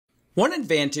One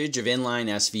advantage of inline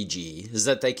SVG is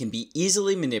that they can be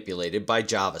easily manipulated by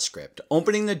JavaScript,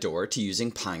 opening the door to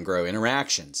using Pinegrow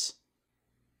Interactions.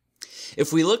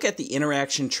 If we look at the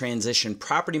Interaction Transition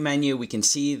property menu, we can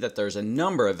see that there's a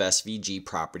number of SVG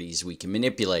properties we can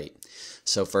manipulate.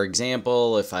 So for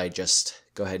example, if I just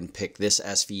go ahead and pick this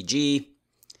SVG,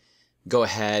 go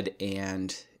ahead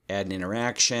and add an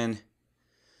interaction.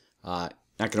 Not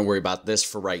going to worry about this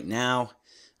for right now,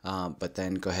 but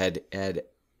then go ahead and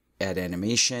add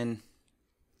animation.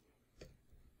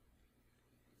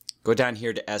 Go down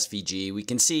here to SVG. We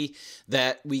can see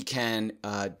that we can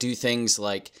do things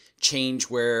like change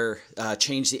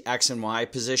the X and Y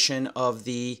position of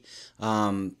the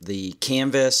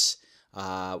canvas.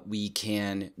 We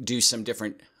can do some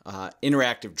different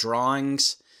interactive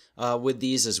drawings with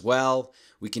these as well.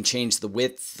 We can change the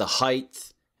width, the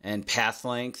height, and path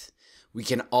length. We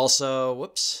can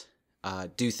also,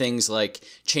 do things like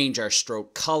change our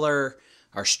stroke color,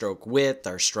 our stroke width,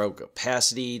 our stroke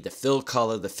opacity, the fill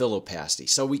color, the fill opacity.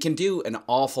 So we can do an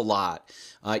awful lot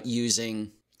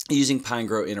using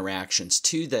Pinegrow Interactions.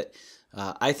 Two that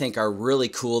I think are really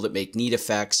cool that make neat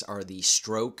effects are the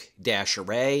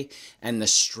stroke-array and the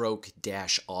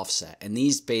stroke-offset. And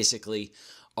these basically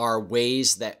are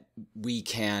ways that we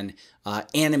can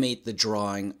animate the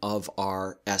drawing of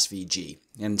our SVG.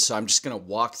 And so I'm just going to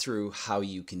walk through how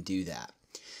you can do that.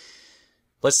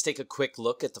 Let's take a quick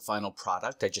look at the final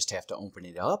product. I just have to open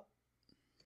it up.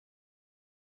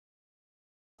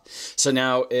 So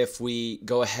now if we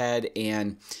go ahead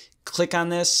and click on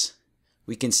this,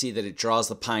 we can see that it draws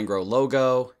the Pinegrow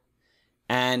logo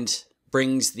and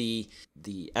brings the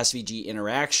SVG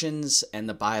interactions and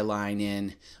the byline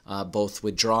in, both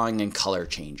with drawing and color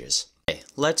changes. Okay,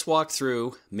 let's walk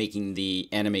through making the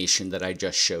animation that I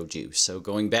just showed you. So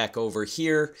going back over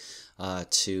here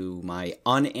to my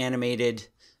unanimated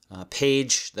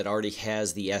page that already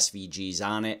has the SVGs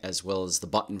on it, as well as the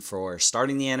button for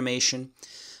starting the animation.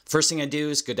 First thing I do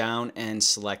is go down and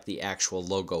select the actual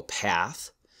logo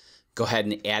path. Go ahead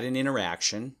and add an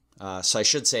interaction. So I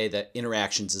should say that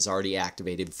interactions is already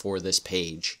activated for this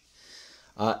page.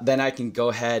 Then I can go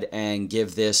ahead and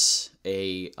give this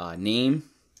a name.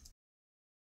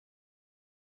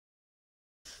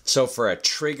 So for a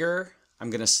trigger, I'm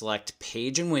going to select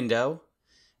page and window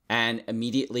and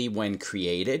immediately when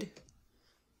created.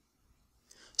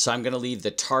 So I'm going to leave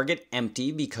the target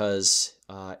empty because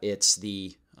it's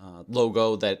the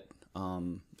logo that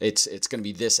it's going to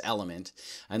be this element.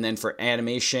 And then for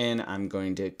animation, I'm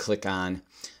going to click on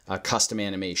custom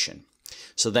animation.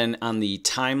 So then on the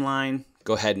timeline,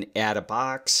 go ahead and add a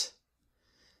box.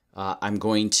 I'm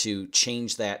going to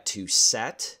change that to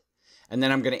set. And then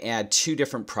I'm going to add two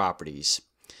different properties.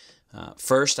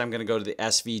 First, I'm going to go to the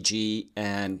SVG,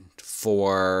 and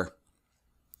for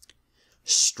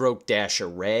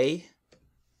stroke-array,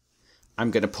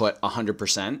 I'm going to put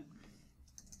 100%.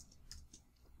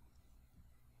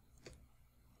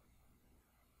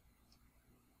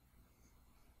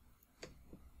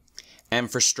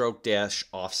 And for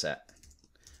stroke-offset,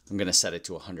 I'm going to set it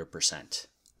to 100%.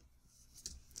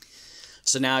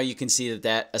 So now you can see that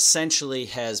that essentially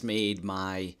has made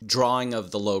my drawing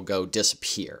of the logo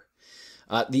disappear.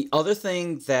 The other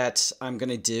thing that I'm going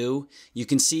to do, you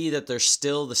can see that there's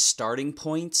still the starting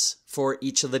points for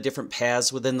each of the different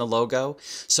paths within the logo.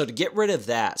 So to get rid of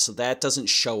that, so that doesn't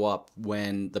show up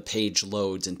when the page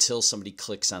loads until somebody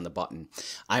clicks on the button,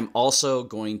 I'm also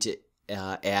going to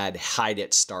add hide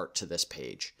at start to this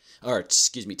page. Or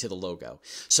excuse me, to the logo.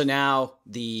 So now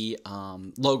the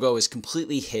logo is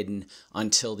completely hidden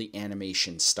until the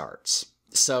animation starts.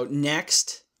 So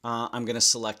next, I'm going to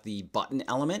select the button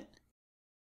element.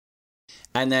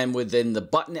 And then within the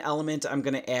button element, I'm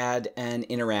going to add an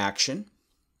interaction.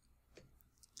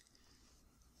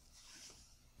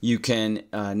 You can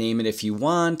name it if you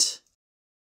want.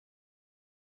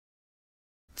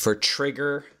 For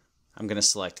trigger, I'm going to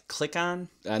select click on.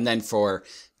 And then for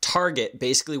target,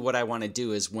 basically what I want to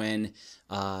do is when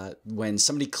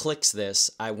somebody clicks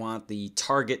this, I want the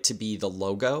target to be the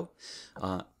logo.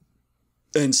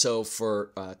 And so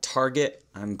for target,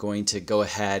 I'm going to go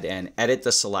ahead and edit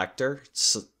the selector.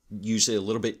 It's usually a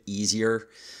little bit easier.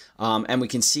 And we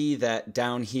can see that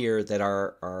down here that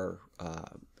our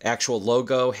actual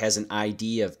logo has an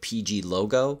ID of PG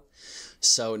logo.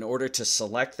 So in order to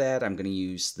select that, I'm going to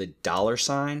use the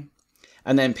 $sign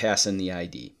and then pass in the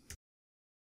ID.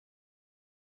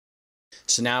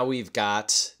 So now we've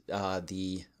got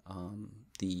the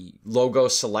logo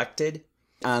selected.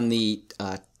 On the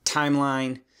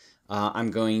timeline, I'm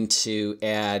going to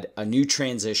add a new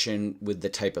transition with the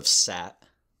type of set.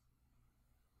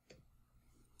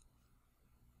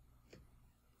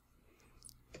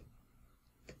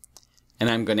 and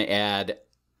I'm going to add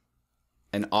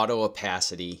an auto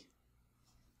opacity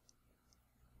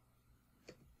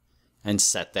and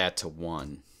set that to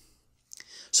 1.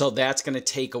 So that's going to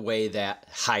take away that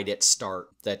hide at start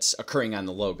that's occurring on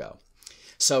the logo.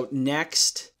 So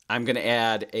next, I'm going to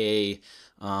add a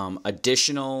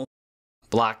additional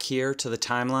block here to the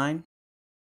timeline.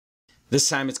 This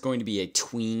time it's going to be a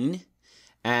tween,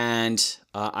 and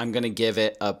I'm going to give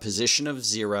it a position of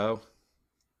 0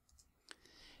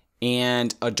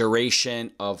 and a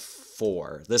duration of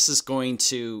 4. This is going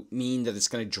to mean that it's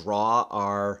going to draw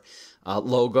our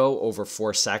logo over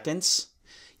 4 seconds.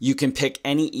 You can pick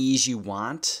any ease you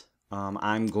want.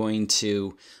 I'm going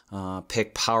to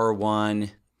pick power 1,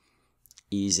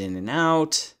 ease in and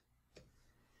out.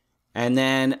 And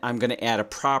then I'm going to add a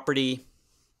property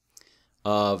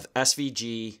of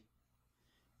SVG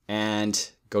and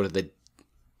go to the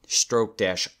stroke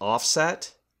dash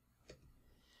offset.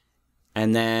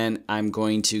 And then I'm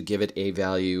going to give it a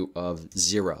value of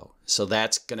 0. So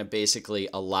that's going to basically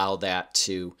allow that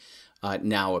to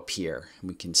now appear.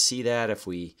 We can see that if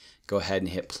we go ahead and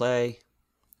hit play,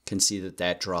 can see that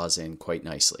that draws in quite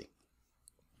nicely.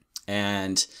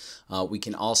 And we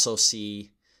can also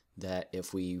see that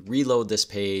if we reload this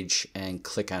page and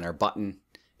click on our button,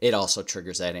 it also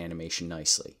triggers that animation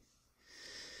nicely.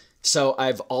 So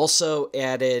I've also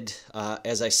added,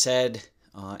 as I said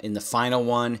in the final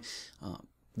one,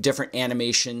 different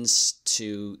animations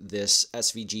to this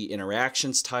SVG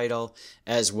Interactions title,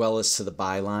 as well as to the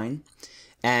byline.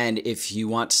 And if you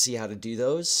want to see how to do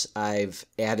those, I've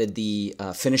added the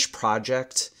finished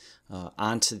project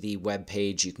onto the web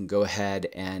page. You can go ahead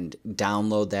and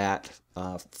download that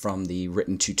from the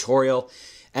written tutorial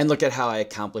and look at how I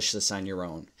accomplish this on your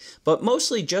own. But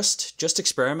mostly just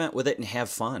experiment with it and have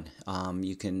fun.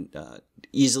 You can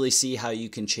easily see how you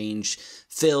can change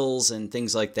fills and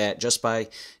things like that just by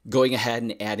going ahead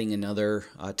and adding another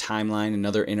timeline,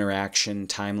 another interaction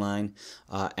timeline,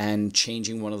 and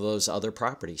changing one of those other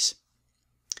properties.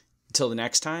 Until the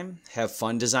next time, have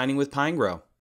fun designing with Pinegrow.